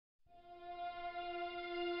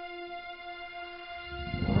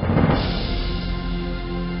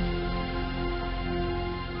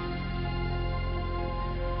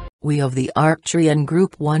We of the Arcturian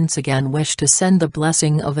group once again wish to send the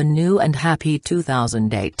blessing of a new and happy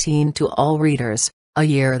 2018 to all readers, a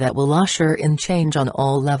year that will usher in change on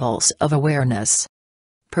all levels of awareness.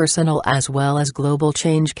 Personal as well as global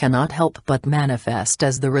change cannot help but manifest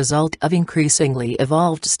as the result of increasingly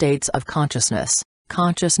evolved states of consciousness,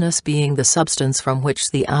 consciousness being the substance from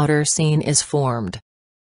which the outer scene is formed.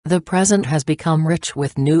 The present has become rich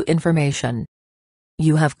with new information.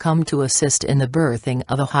 You have come to assist in the birthing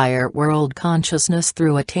of a higher world consciousness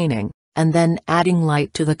through attaining, and then adding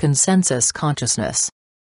light to the consensus consciousness.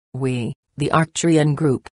 We, the Arcturian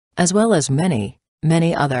group, as well as many,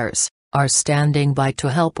 many others, are standing by to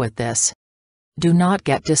help with this. Do not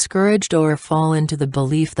get discouraged or fall into the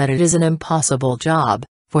belief that it is an impossible job,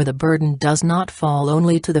 for the burden does not fall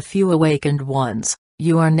only to the few awakened ones.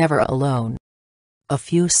 You are never alone. A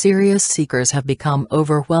few serious seekers have become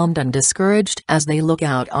overwhelmed and discouraged as they look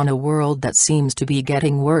out on a world that seems to be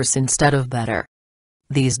getting worse instead of better.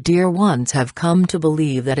 These dear ones have come to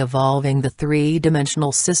believe that evolving the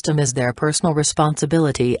three-dimensional system is their personal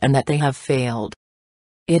responsibility and that they have failed.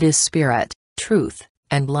 It is spirit, truth,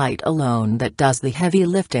 and light alone that does the heavy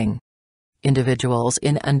lifting. Individuals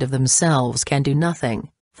in and of themselves can do nothing,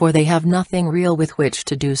 for they have nothing real with which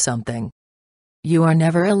to do something. You are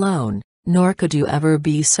never alone, nor could you ever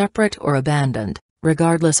be separate or abandoned,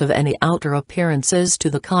 regardless of any outer appearances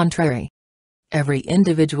to the contrary. Every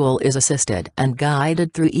individual is assisted and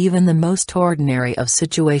guided through even the most ordinary of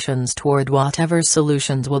situations toward whatever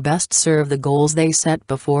solutions will best serve the goals they set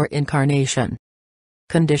before incarnation.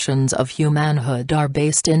 Conditions of humanhood are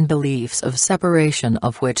based in beliefs of separation,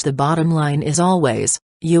 of which the bottom line is always,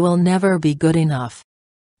 you will never be good enough.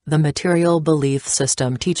 The material belief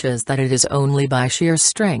system teaches that it is only by sheer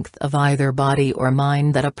strength of either body or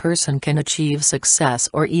mind that a person can achieve success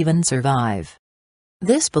or even survive.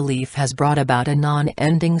 This belief has brought about a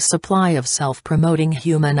non-ending supply of self-promoting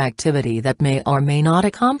human activity that may or may not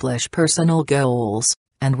accomplish personal goals,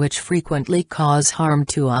 and which frequently cause harm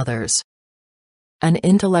to others. An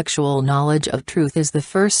intellectual knowledge of truth is the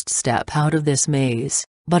first step out of this maze,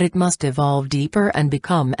 but it must evolve deeper and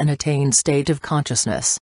become an attained state of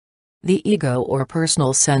consciousness. The ego or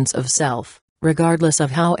personal sense of self, regardless of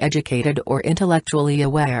how educated or intellectually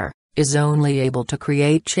aware, is only able to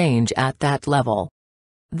create change at that level.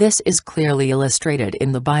 This is clearly illustrated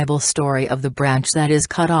in the Bible story of the branch that is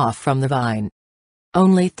cut off from the vine.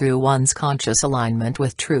 Only through one's conscious alignment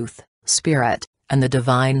with truth, spirit, and the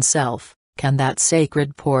divine self, can that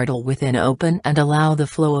sacred portal within open and allow the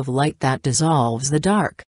flow of light that dissolves the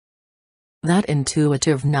dark. That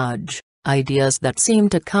intuitive nudge, ideas that seem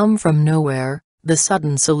to come from nowhere, the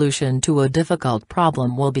sudden solution to a difficult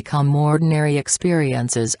problem will become ordinary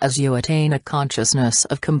experiences as you attain a consciousness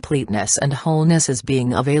of completeness and wholeness as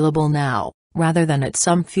being available now, rather than at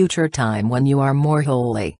some future time when you are more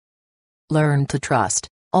holy. Learn to trust,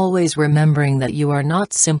 always remembering that you are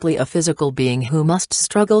not simply a physical being who must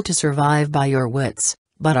struggle to survive by your wits,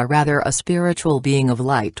 but are rather a spiritual being of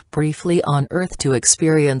light briefly on earth to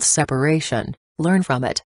experience separation, learn from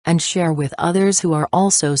it, and share with others who are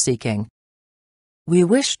also seeking. We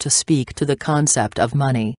wish to speak to the concept of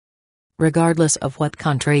money. Regardless of what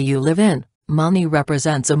country you live in, money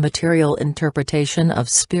represents a material interpretation of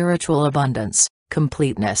spiritual abundance,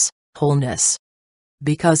 completeness, wholeness.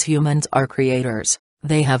 Because humans are creators,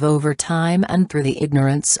 they have over time and through the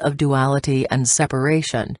ignorance of duality and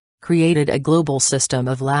separation, created a global system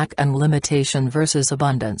of lack and limitation versus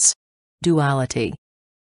abundance. Duality.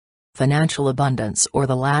 Financial abundance or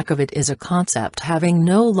the lack of it is a concept having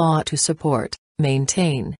no law to support,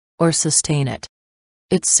 maintain, or sustain it.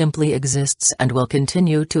 It simply exists and will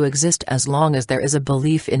continue to exist as long as there is a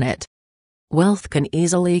belief in it. Wealth can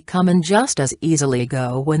easily come and just as easily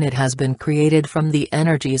go when it has been created from the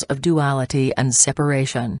energies of duality and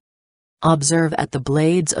separation. Observe at the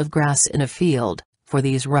blades of grass in a field, for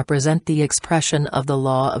these represent the expression of the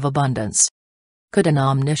law of abundance. Could an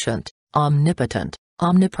omniscient, omnipotent,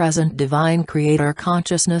 omnipresent divine creator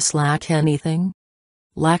consciousness lack anything?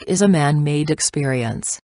 Lack is a man-made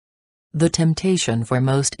experience. The temptation for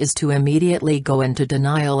most is to immediately go into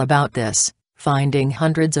denial about this, finding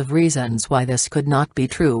hundreds of reasons why this could not be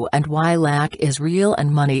true and why lack is real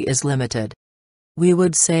and money is limited. We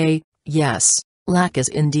would say, yes, lack is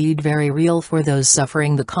indeed very real for those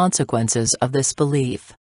suffering the consequences of this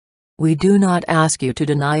belief. We do not ask you to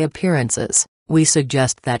deny appearances, we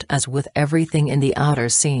suggest that as with everything in the outer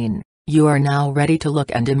scene, you are now ready to look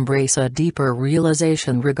and embrace a deeper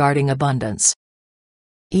realization regarding abundance.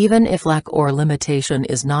 Even if lack or limitation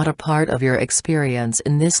is not a part of your experience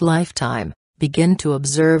in this lifetime, begin to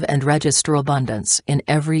observe and register abundance in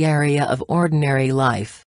every area of ordinary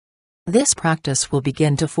life. This practice will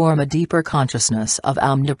begin to form a deeper consciousness of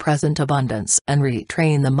omnipresent abundance and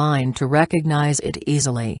retrain the mind to recognize it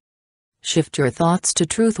easily. Shift your thoughts to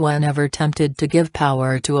truth whenever tempted to give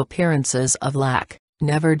power to appearances of lack,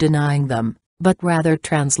 never denying them, but rather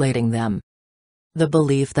translating them. The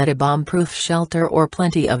belief that a bomb-proof shelter or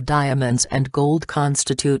plenty of diamonds and gold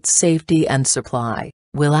constitutes safety and supply,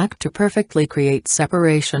 will act to perfectly create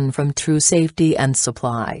separation from true safety and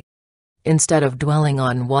supply. Instead of dwelling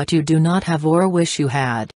on what you do not have or wish you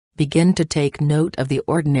had, begin to take note of the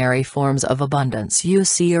ordinary forms of abundance you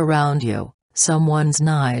see around you, someone's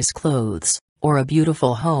nice clothes, or a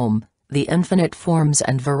beautiful home, the infinite forms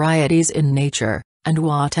and varieties in nature, and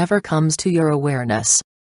whatever comes to your awareness.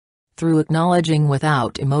 Through acknowledging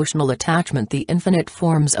without emotional attachment the infinite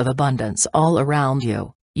forms of abundance all around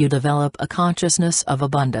you, you develop a consciousness of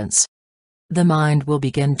abundance. The mind will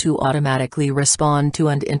begin to automatically respond to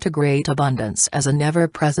and integrate abundance as a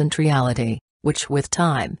never-present reality, which with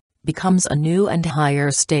time, becomes a new and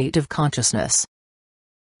higher state of consciousness.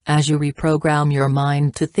 As you reprogram your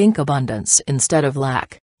mind to think abundance instead of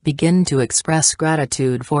lack, begin to express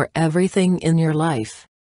gratitude for everything in your life.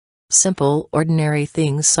 Simple, ordinary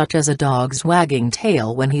things such as a dog's wagging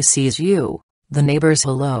tail when he sees you, the neighbor's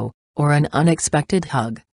hello, or an unexpected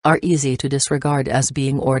hug, are easy to disregard as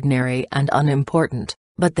being ordinary and unimportant,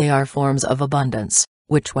 but they are forms of abundance,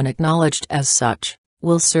 which when acknowledged as such,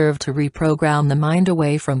 will serve to reprogram the mind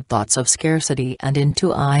away from thoughts of scarcity and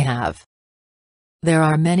into I have. There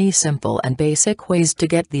are many simple and basic ways to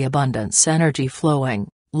get the abundance energy flowing,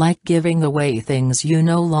 like giving away things you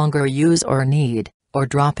no longer use or need, or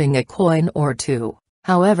dropping a coin or two,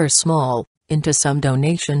 however small, into some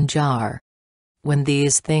donation jar. When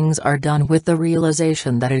these things are done with the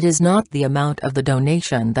realization that it is not the amount of the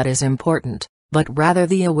donation that is important, but rather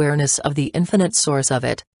the awareness of the infinite source of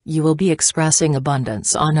it, you will be expressing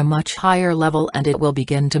abundance on a much higher level and it will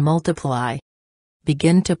begin to multiply.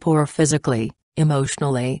 Begin to pour physically,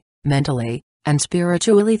 emotionally, mentally, and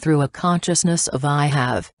spiritually through a consciousness of I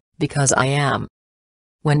have, because I am.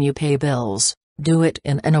 When you pay bills, do it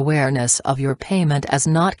in an awareness of your payment as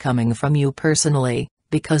not coming from you personally,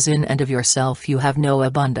 because in and of yourself you have no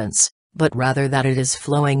abundance, but rather that it is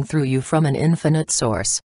flowing through you from an infinite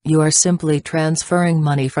source. You are simply transferring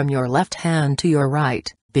money from your left hand to your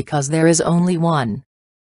right, because there is only one.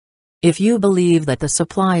 If you believe that the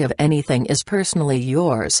supply of anything is personally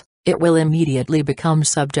yours, it will immediately become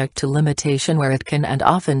subject to limitation where it can and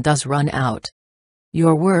often does run out.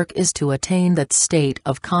 Your work is to attain that state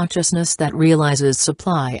of consciousness that realizes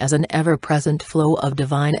supply as an ever-present flow of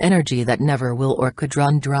divine energy that never will or could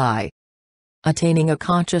run dry. Attaining a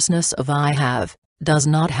consciousness of I have, does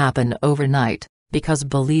not happen overnight, because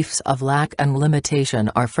beliefs of lack and limitation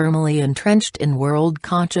are firmly entrenched in world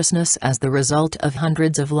consciousness as the result of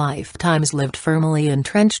hundreds of lifetimes lived firmly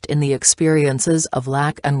entrenched in the experiences of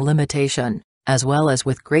lack and limitation, as well as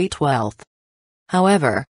with great wealth.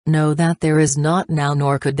 However, know that there is not now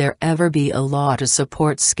nor could there ever be a law to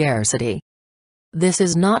support scarcity. This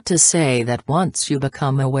is not to say that once you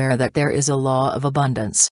become aware that there is a law of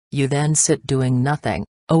abundance, you then sit doing nothing,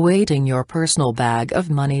 awaiting your personal bag of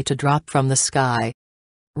money to drop from the sky.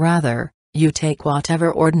 Rather, you take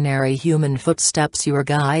whatever ordinary human footsteps you are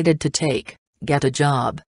guided to take, get a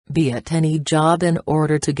job, be it any job in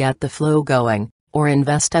order to get the flow going, or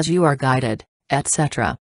invest as you are guided,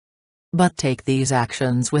 etc. But take these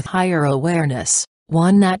actions with higher awareness,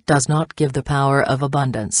 one that does not give the power of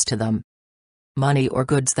abundance to them. Money or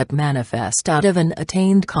goods that manifest out of an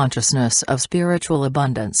attained consciousness of spiritual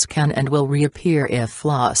abundance can and will reappear if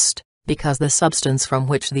lost, because the substance from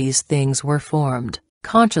which these things were formed,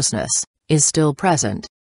 consciousness, is still present.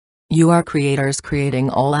 You are creators creating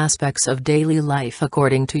all aspects of daily life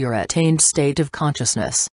according to your attained state of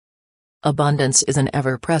consciousness. Abundance is an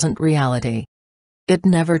ever-present reality. It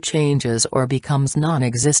never changes or becomes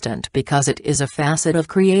non-existent because it is a facet of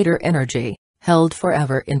creator energy, held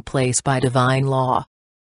forever in place by divine law.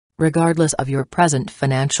 Regardless of your present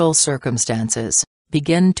financial circumstances,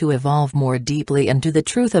 begin to evolve more deeply into the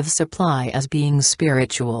truth of supply as being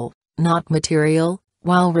spiritual, not material,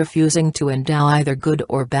 while refusing to endow either good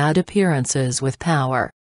or bad appearances with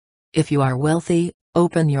power. If you are wealthy,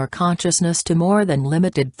 open your consciousness to more than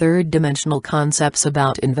limited third-dimensional concepts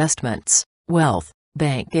about investments, wealth,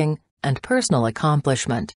 banking, and personal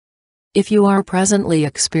accomplishment. If you are presently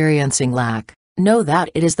experiencing lack, know that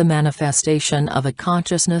it is the manifestation of a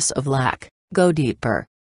consciousness of lack. Go deeper.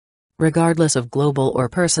 Regardless of global or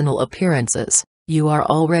personal appearances, you are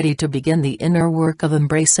all ready to begin the inner work of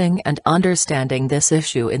embracing and understanding this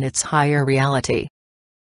issue in its higher reality.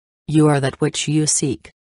 You are that which you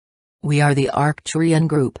seek. We are the Arcturian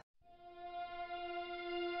group.